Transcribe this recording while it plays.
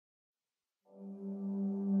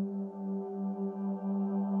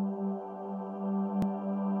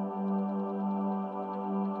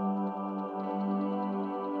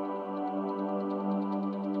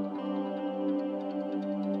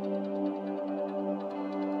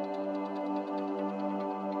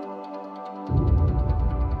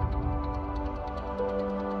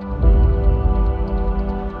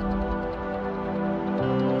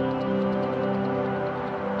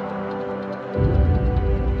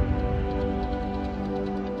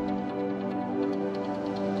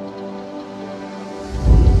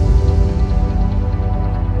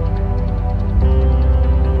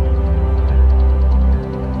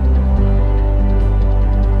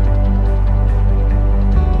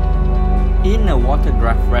In a water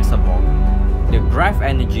graph reservoir, the graph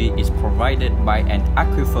energy is provided by an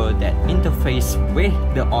aquifer that interfaces with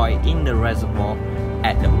the oil in the reservoir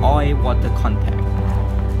at the oil-water contact.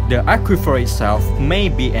 The aquifer itself may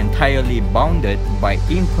be entirely bounded by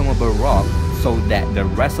impermeable rock so that the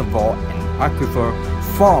reservoir and aquifer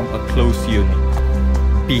form a closed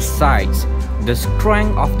unit. Besides, the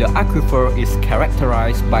strength of the aquifer is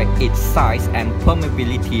characterized by its size and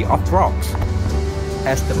permeability of rocks.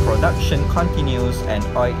 As the production continues and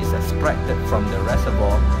oil is extracted from the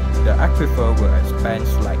reservoir, the aquifer will expand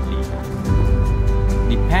slightly.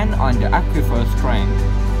 Depending on the aquifer strength,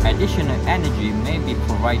 additional energy may be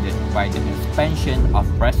provided by the expansion of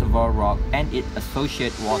reservoir rock and its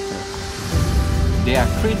associated water. There are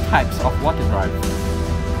three types of water graph.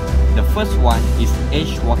 The first one is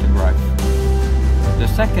edge water graph. The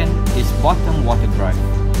second is bottom water graph.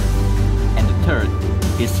 And the third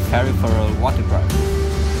is peripheral water graph.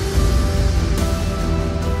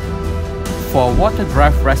 For water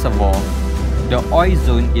graph reservoir, the oil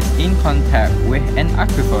zone is in contact with an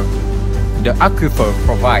aquifer. The aquifer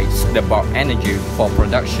provides the bulk energy for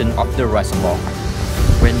production of the reservoir.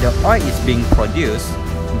 When the oil is being produced,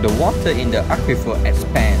 the water in the aquifer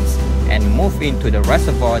expands and moves into the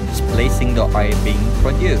reservoir, displacing the oil being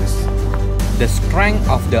produced. The strength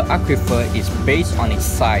of the aquifer is based on its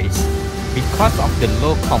size. Because of the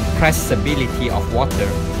low compressibility of water,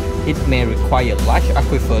 it may require large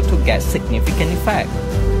aquifer to get significant effect.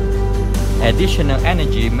 Additional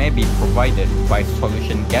energy may be provided by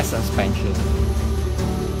solution gas expansion.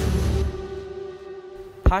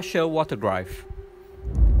 Partial water graph.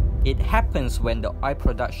 It happens when the oil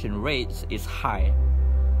production rate is high.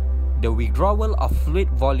 The withdrawal of fluid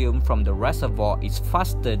volume from the reservoir is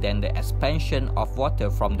faster than the expansion of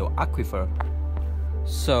water from the aquifer.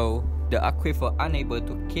 So, the aquifer unable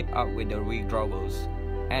to keep up with the withdrawals,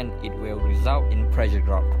 and it will result in pressure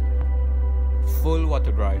drop. Full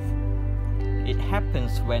water graph. It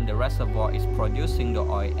happens when the reservoir is producing the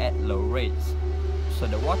oil at low rates, so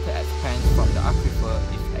the water expands from the aquifer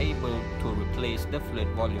is able to replace the fluid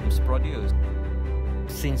volumes produced.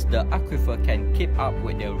 Since the aquifer can keep up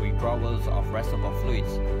with the withdrawals of reservoir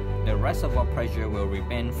fluids, the reservoir pressure will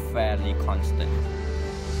remain fairly constant.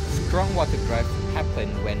 Strong water graph happen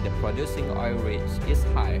when the producing oil rate is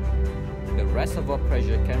high. The reservoir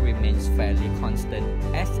pressure can remain fairly constant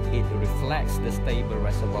as it reflects the stable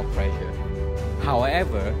reservoir pressure.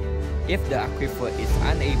 However, if the aquifer is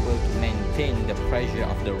unable to maintain the pressure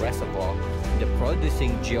of the reservoir, the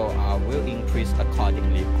producing GOR will increase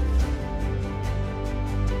accordingly.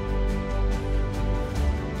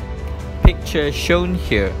 Picture shown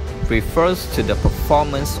here refers to the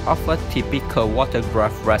performance of a typical water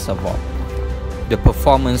graph reservoir. The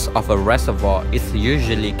performance of a reservoir is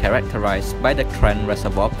usually characterized by the current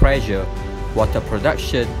reservoir pressure, water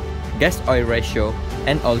production, gas-oil ratio,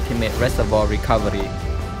 and ultimate reservoir recovery.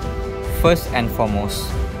 First and foremost,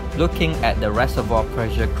 looking at the reservoir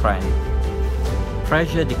pressure trend.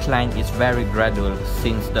 Pressure decline is very gradual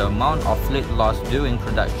since the amount of fluid loss during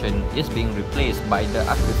production is being replaced by the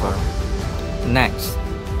aquifer. Next,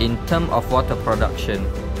 in terms of water production,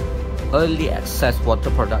 early excess water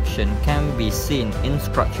production can be seen in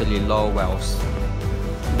structurally low wells.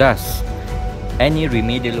 Thus, any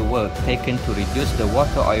remedial work taken to reduce the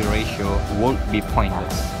water-oil ratio would be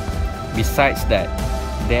pointless. Besides that,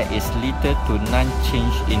 there is little to none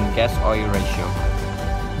change in gas-oil ratio.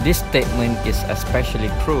 This statement is especially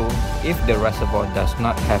true if the reservoir does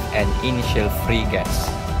not have an initial free gas.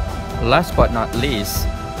 Last but not least,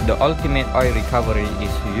 the ultimate oil recovery is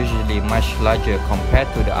usually much larger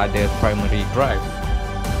compared to the other primary graph.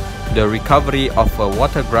 The recovery of a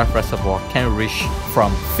water graph reservoir can reach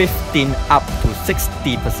from 15 up to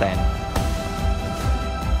 60%.